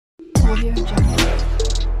Audio Jungle.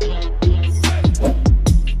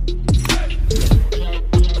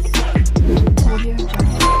 Audio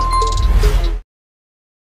Jungle.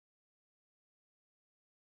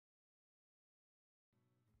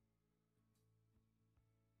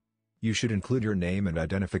 You should include your name and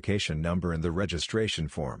identification number in the registration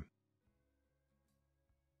form.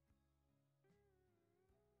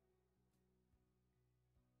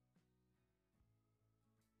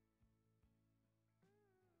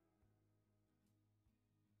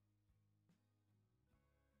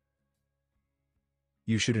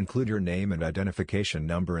 You should include your name and identification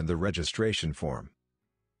number in the registration form.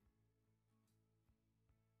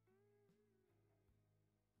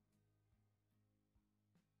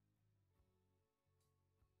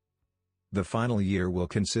 The final year will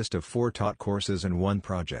consist of 4 taught courses and 1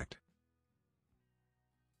 project.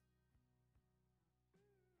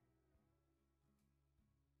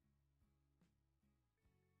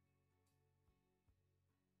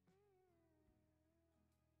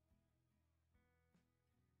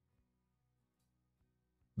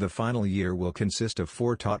 The final year will consist of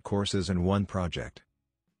 4 taught courses and 1 project.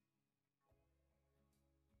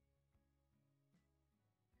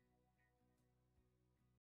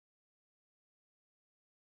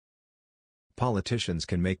 Politicians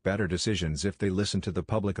can make better decisions if they listen to the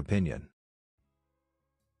public opinion.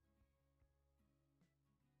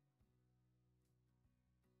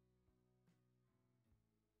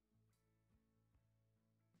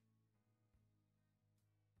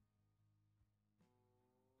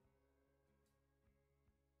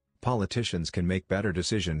 Politicians can make better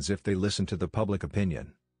decisions if they listen to the public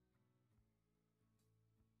opinion.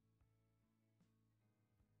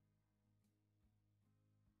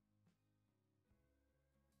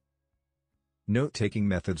 Note-taking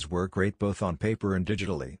methods work great both on paper and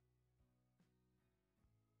digitally.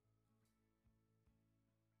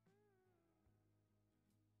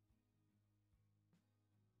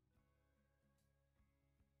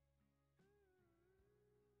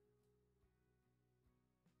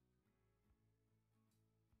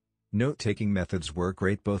 Note-taking methods work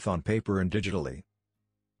great both on paper and digitally.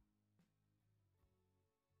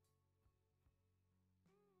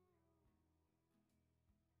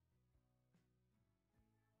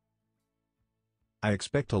 I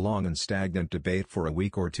expect a long and stagnant debate for a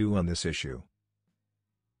week or 2 on this issue.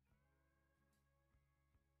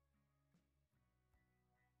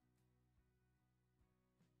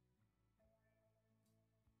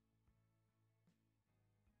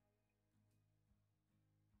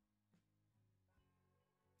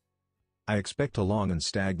 I expect a long and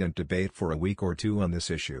stagnant debate for a week or 2 on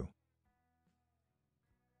this issue.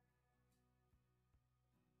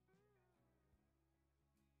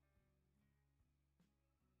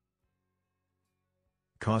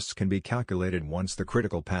 Costs can be calculated once the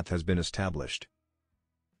critical path has been established.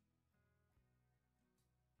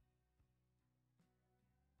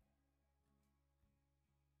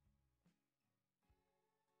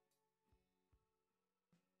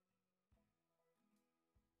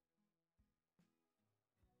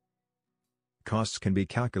 Costs can be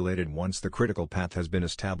calculated once the critical path has been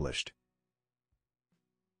established.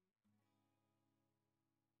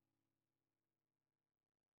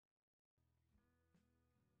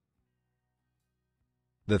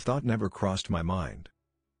 The thought never crossed my mind.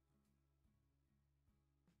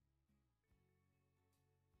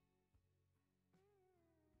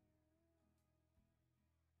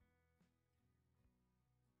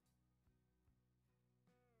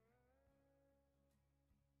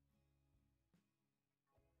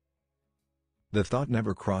 The thought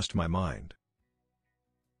never crossed my mind.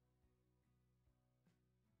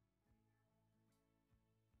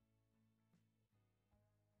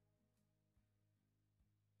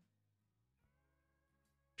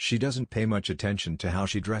 She doesn't pay much attention to how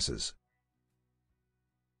she dresses.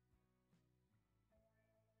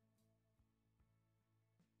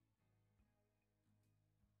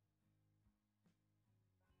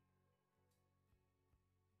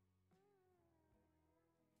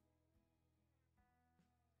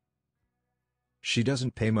 She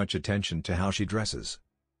doesn't pay much attention to how she dresses.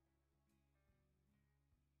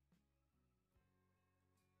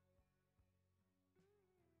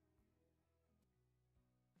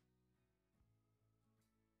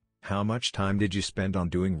 How much time did you spend on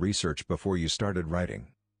doing research before you started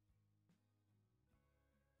writing?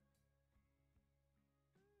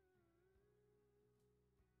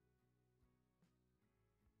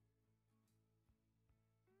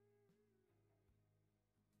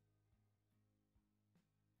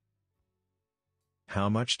 How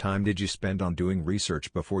much time did you spend on doing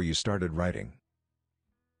research before you started writing?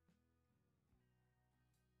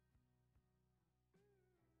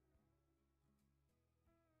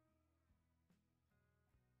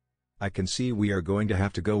 I can see we are going to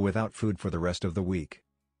have to go without food for the rest of the week.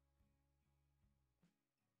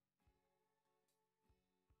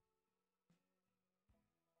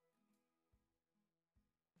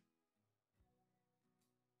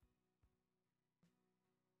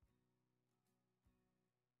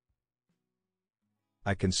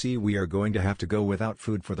 I can see we are going to have to go without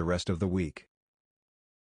food for the rest of the week.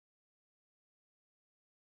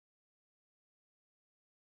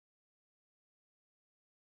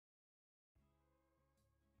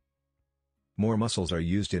 More muscles are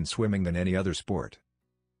used in swimming than any other sport.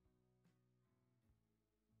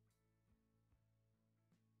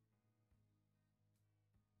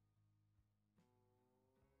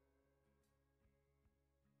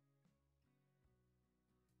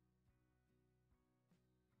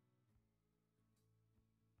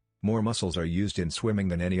 More muscles are used in swimming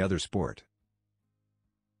than any other sport.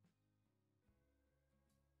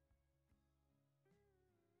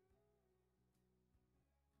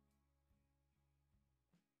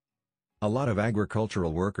 A lot of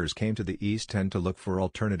agricultural workers came to the East End to look for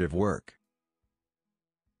alternative work.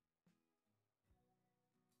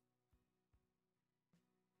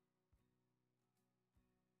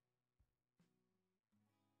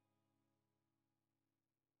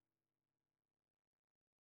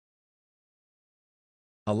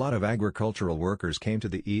 A lot of agricultural workers came to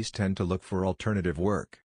the East End to look for alternative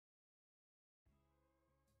work.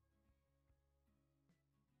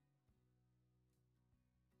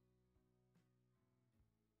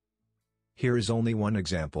 Here is only one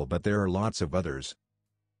example, but there are lots of others.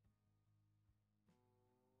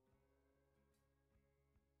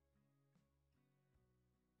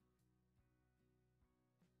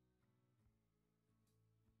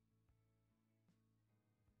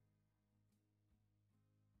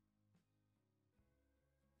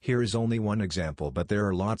 Here is only one example, but there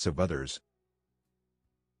are lots of others.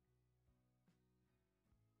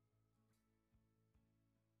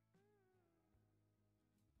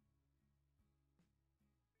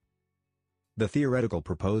 The theoretical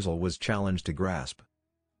proposal was challenged to grasp.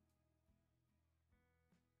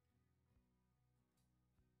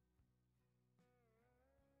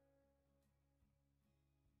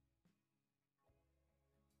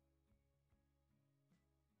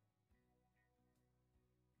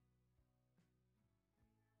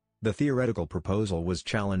 The theoretical proposal was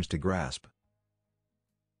challenged to grasp.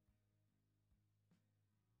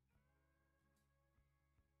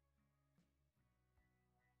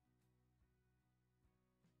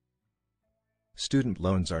 Student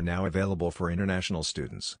loans are now available for international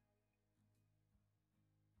students.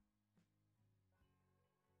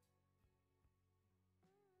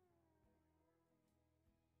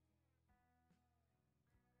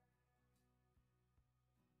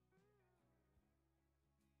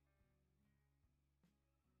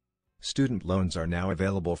 Student loans are now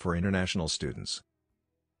available for international students.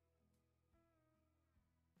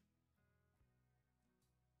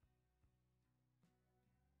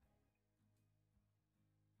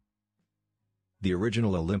 The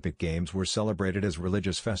original Olympic Games were celebrated as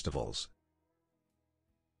religious festivals.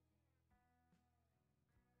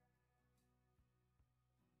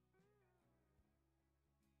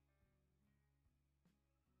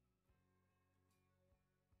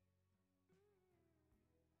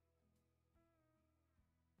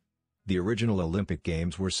 The original Olympic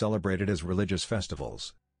Games were celebrated as religious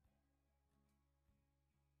festivals.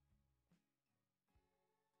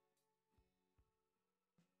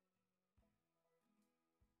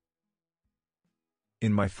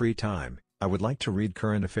 In my free time, I would like to read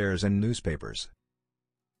current affairs and newspapers.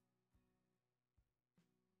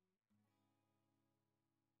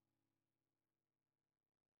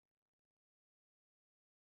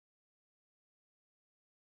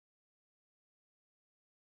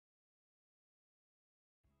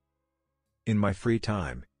 In my free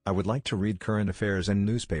time, I would like to read current affairs and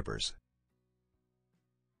newspapers.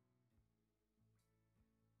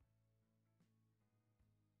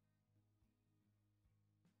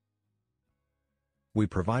 We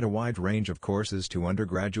provide a wide range of courses to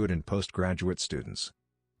undergraduate and postgraduate students.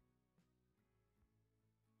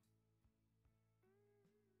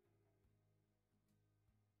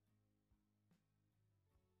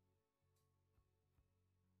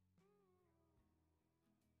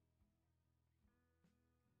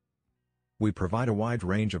 We provide a wide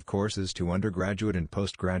range of courses to undergraduate and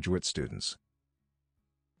postgraduate students.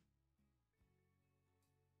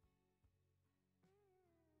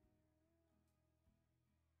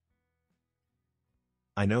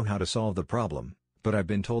 I know how to solve the problem, but I've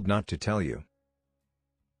been told not to tell you.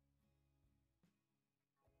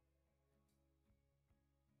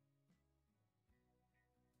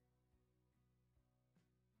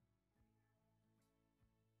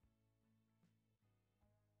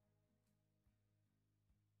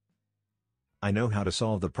 I know how to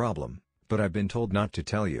solve the problem, but I've been told not to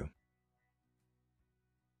tell you.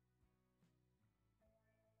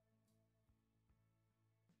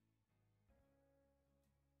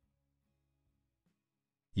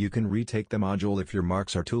 You can retake the module if your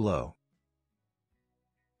marks are too low.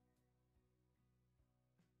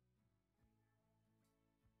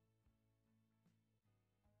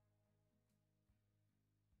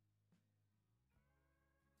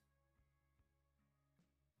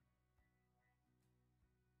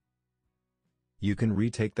 You can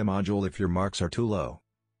retake the module if your marks are too low.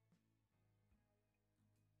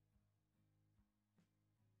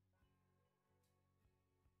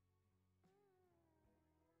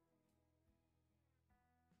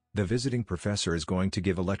 The visiting professor is going to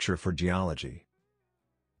give a lecture for geology.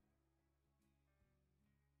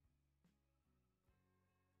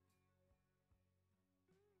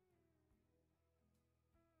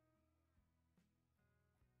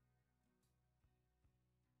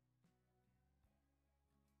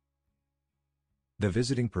 The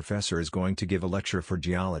visiting professor is going to give a lecture for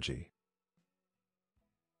geology.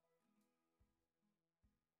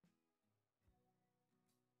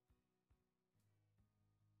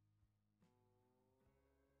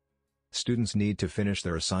 Students need to finish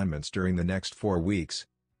their assignments during the next 4 weeks.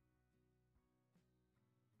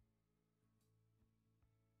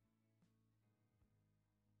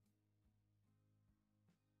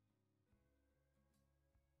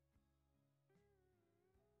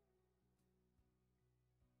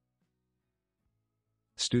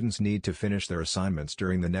 Students need to finish their assignments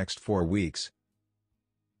during the next 4 weeks.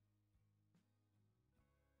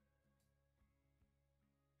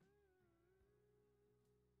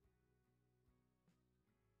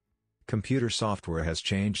 Computer software has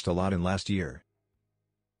changed a lot in last year.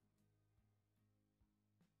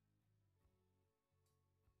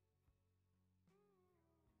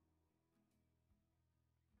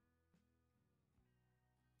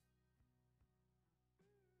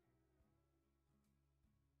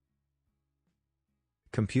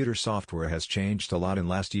 Computer software has changed a lot in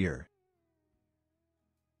last year.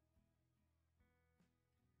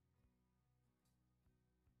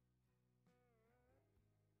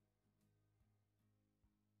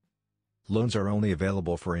 Loans are only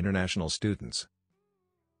available for international students.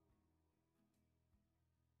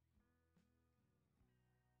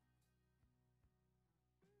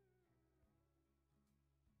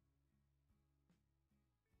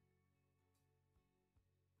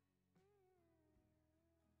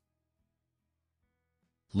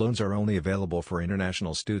 Loans are only available for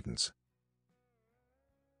international students.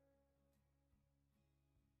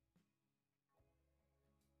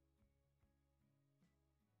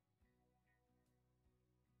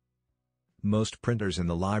 Most printers in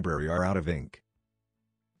the library are out of ink.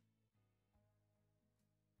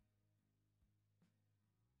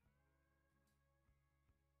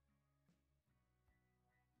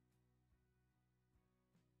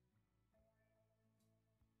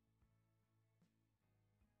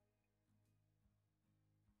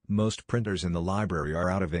 Most printers in the library are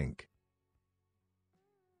out of ink.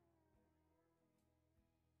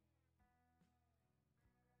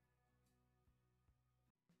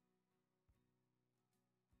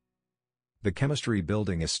 The chemistry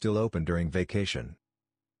building is still open during vacation.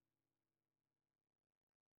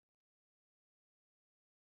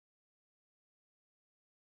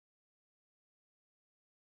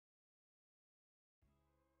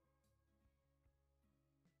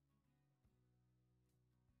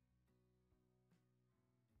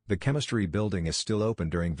 The chemistry building is still open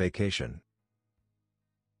during vacation.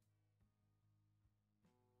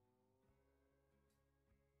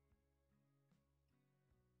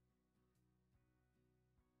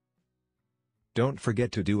 Don't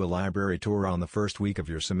forget to do a library tour on the first week of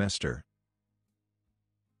your semester.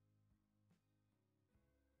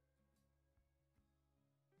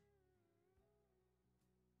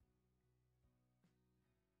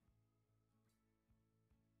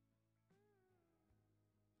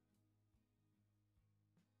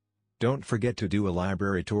 Don't forget to do a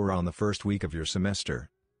library tour on the first week of your semester.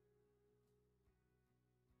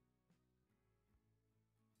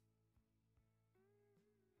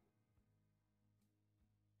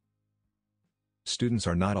 Students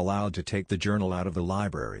are not allowed to take the journal out of the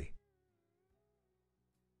library.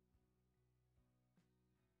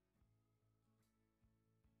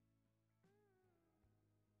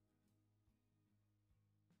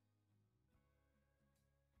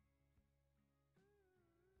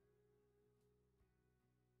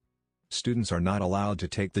 Students are not allowed to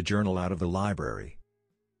take the journal out of the library.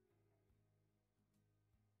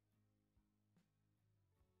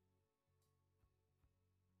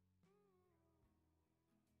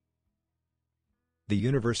 The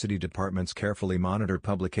university departments carefully monitor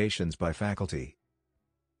publications by faculty.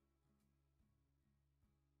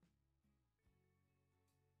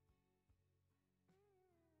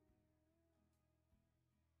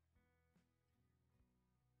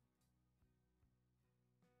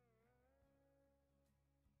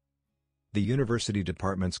 The university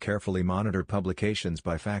departments carefully monitor publications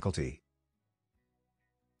by faculty.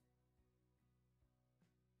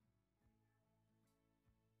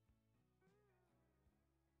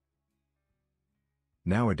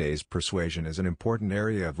 Nowadays, persuasion is an important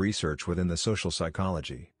area of research within the social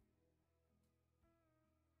psychology.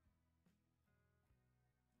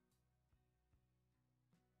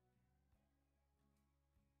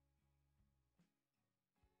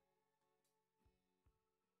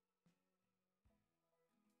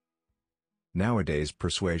 Nowadays,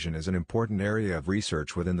 persuasion is an important area of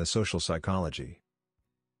research within the social psychology.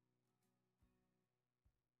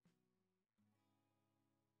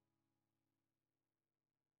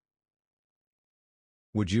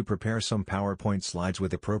 Would you prepare some PowerPoint slides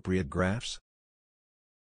with appropriate graphs?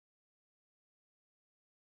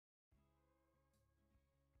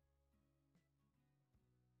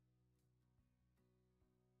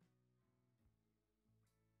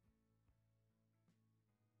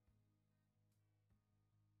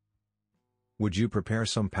 Would you prepare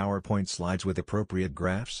some PowerPoint slides with appropriate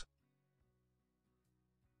graphs?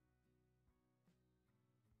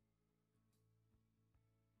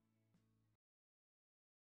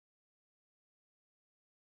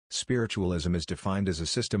 Spiritualism is defined as a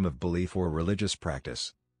system of belief or religious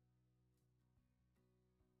practice.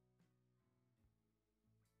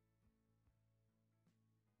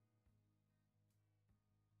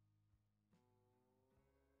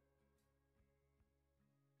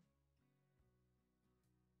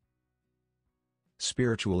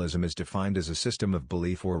 Spiritualism is defined as a system of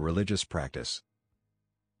belief or religious practice.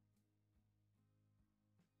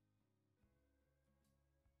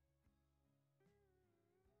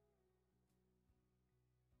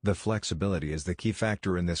 The flexibility is the key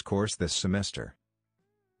factor in this course this semester.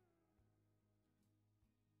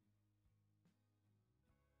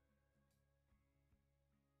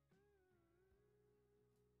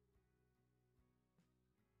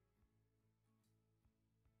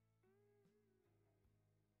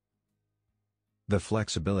 The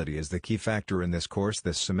flexibility is the key factor in this course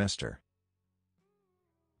this semester.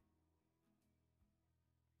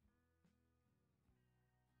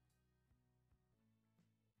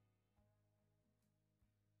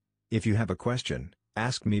 If you have a question,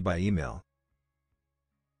 ask me by email.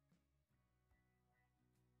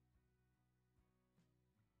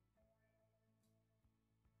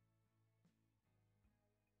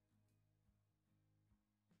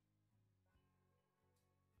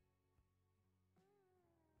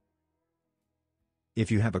 If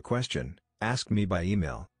you have a question, ask me by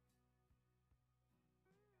email.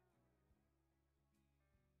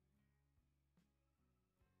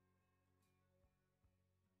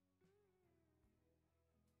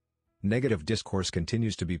 Negative discourse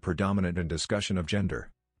continues to be predominant in discussion of gender.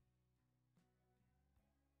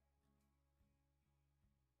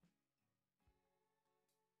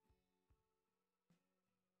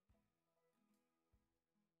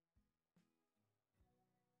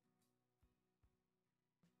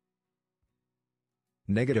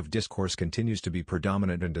 Negative discourse continues to be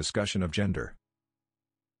predominant in discussion of gender.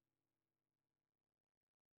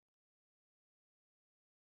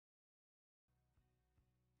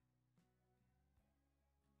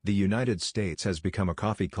 The United States has become a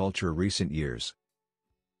coffee culture recent years.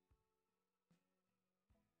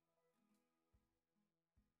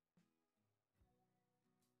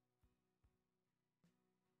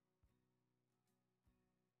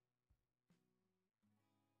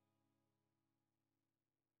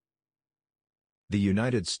 The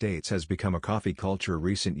United States has become a coffee culture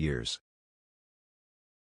recent years.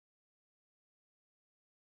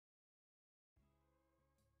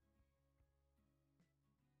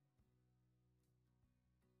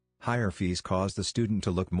 Higher fees cause the student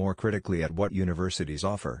to look more critically at what universities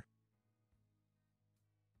offer.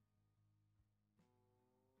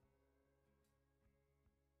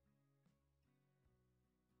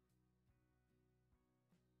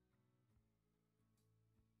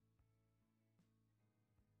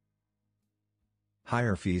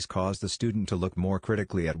 Higher fees cause the student to look more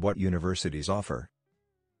critically at what universities offer.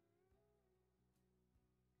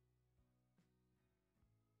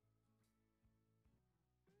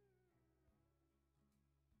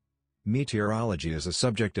 Meteorology is a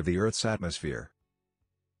subject of the Earth's atmosphere.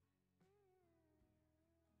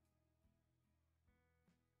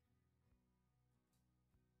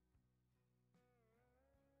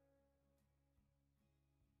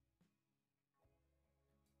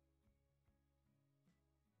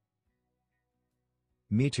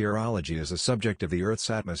 Meteorology is a subject of the Earth's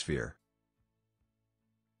atmosphere.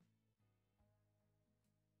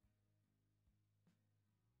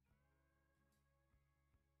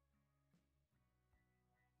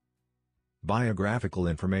 Biographical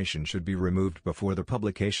information should be removed before the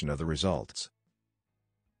publication of the results.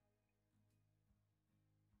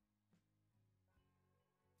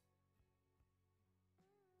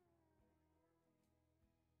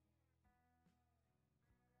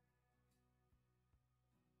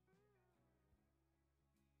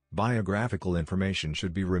 Biographical information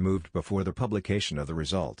should be removed before the publication of the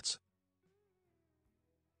results.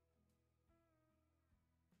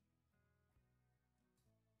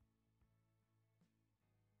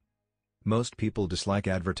 Most people dislike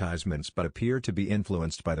advertisements but appear to be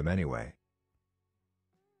influenced by them anyway.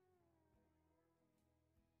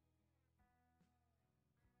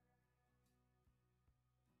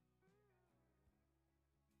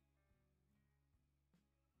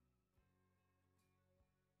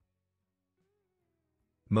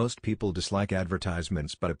 Most people dislike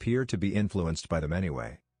advertisements but appear to be influenced by them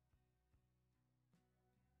anyway.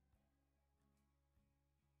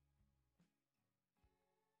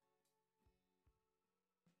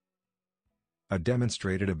 A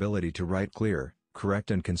demonstrated ability to write clear, correct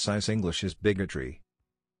and concise English is bigotry.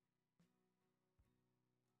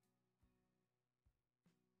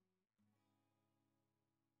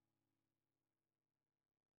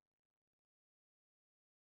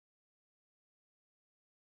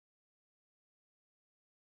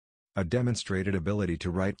 A demonstrated ability to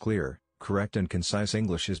write clear, correct and concise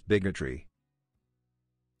English is bigotry.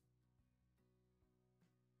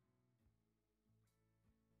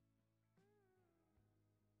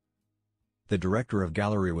 The director of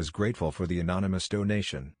gallery was grateful for the anonymous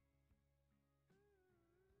donation.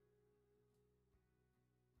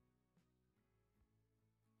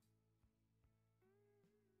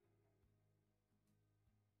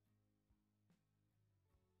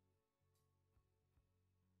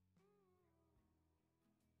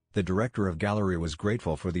 The director of gallery was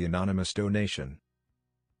grateful for the anonymous donation.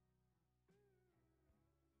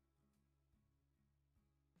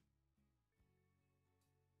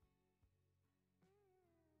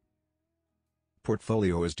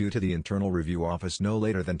 Portfolio is due to the Internal Review Office no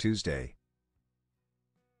later than Tuesday.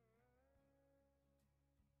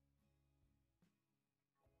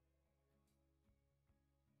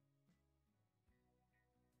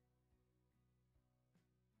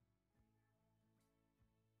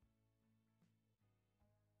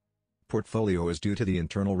 Portfolio is due to the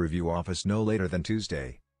Internal Review Office no later than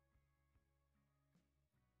Tuesday.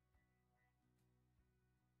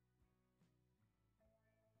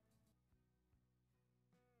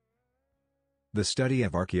 The study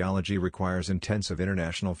of archaeology requires intensive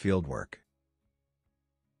international fieldwork.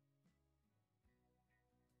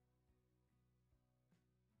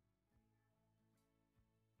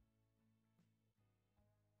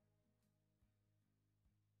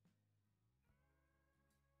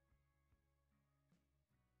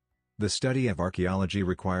 The study of archaeology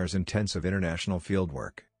requires intensive international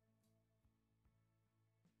fieldwork.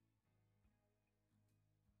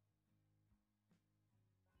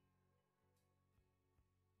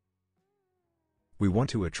 We want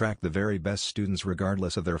to attract the very best students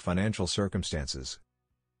regardless of their financial circumstances.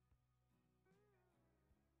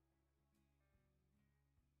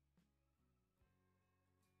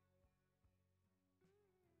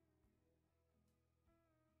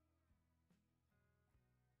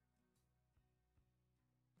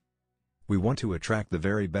 We want to attract the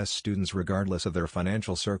very best students regardless of their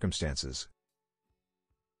financial circumstances.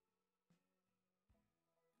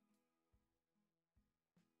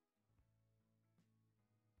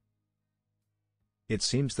 It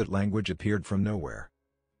seems that language appeared from nowhere.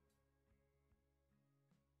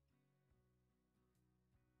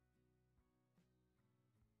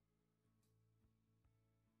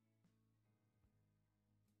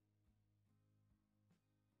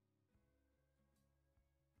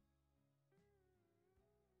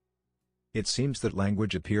 It seems that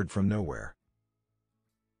language appeared from nowhere.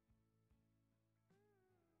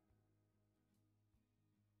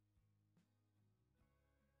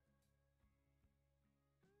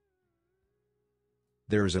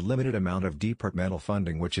 There is a limited amount of departmental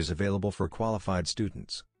funding which is available for qualified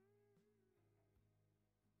students.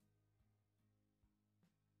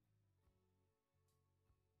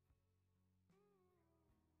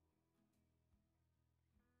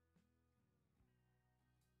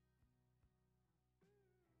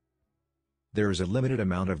 There is a limited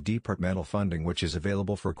amount of departmental funding which is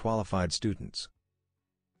available for qualified students.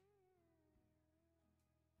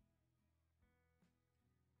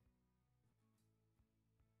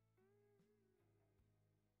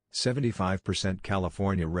 75%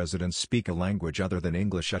 California residents speak a language other than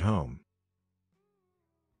English at home.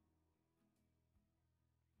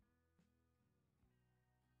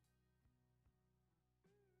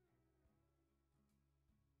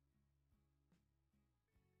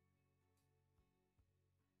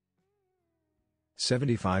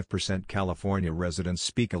 "75% California residents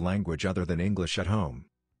speak a language other than English at home."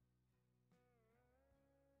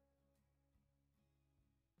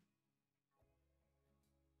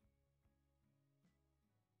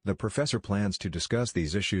 The professor plans to discuss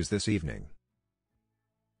these issues this evening.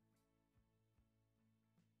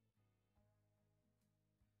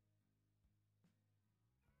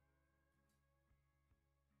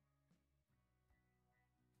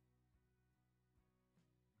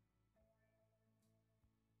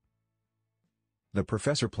 The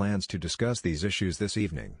professor plans to discuss these issues this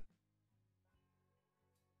evening.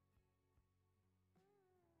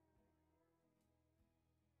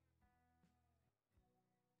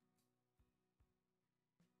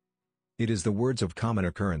 It is the words of common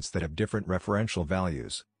occurrence that have different referential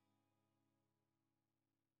values.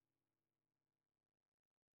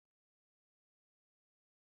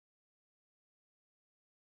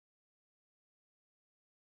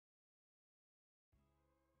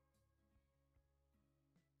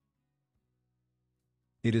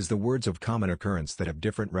 It is the words of common occurrence that have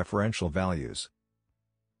different referential values.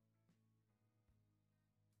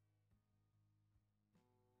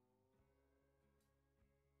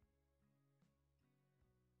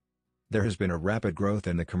 There has been a rapid growth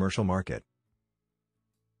in the commercial market.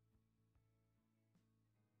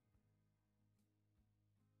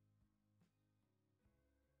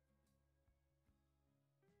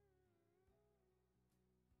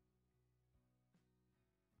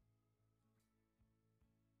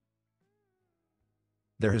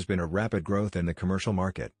 There has been a rapid growth in the commercial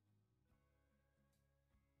market.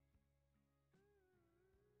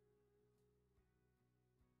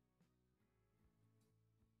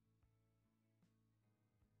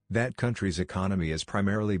 That country's economy is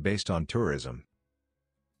primarily based on tourism.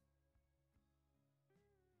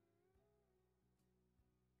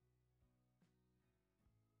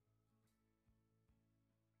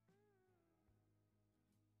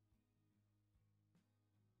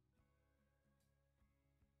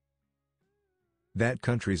 That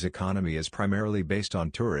country's economy is primarily based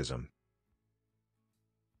on tourism.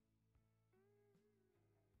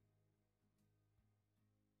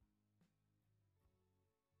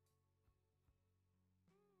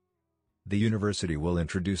 The university will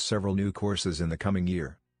introduce several new courses in the coming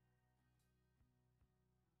year.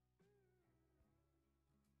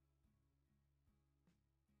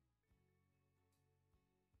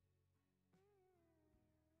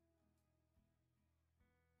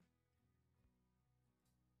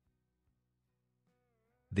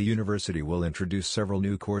 The university will introduce several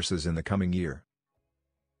new courses in the coming year.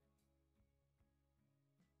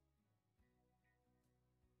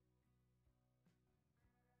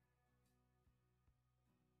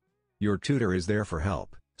 Your tutor is there for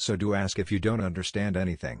help, so do ask if you don't understand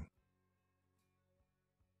anything.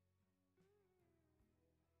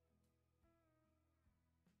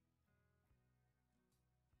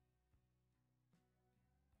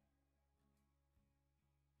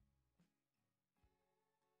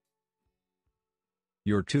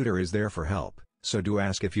 Your tutor is there for help, so do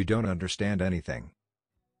ask if you don't understand anything.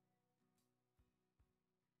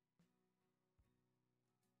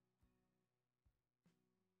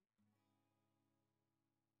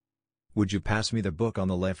 Would you pass me the book on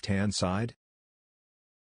the left-hand side?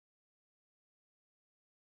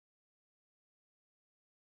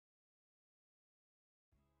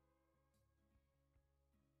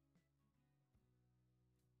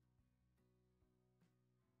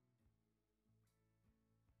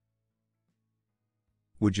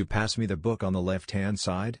 Would you pass me the book on the left-hand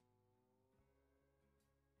side?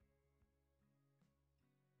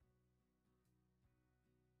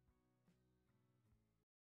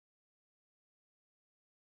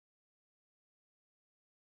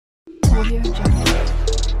 Audio Jungle.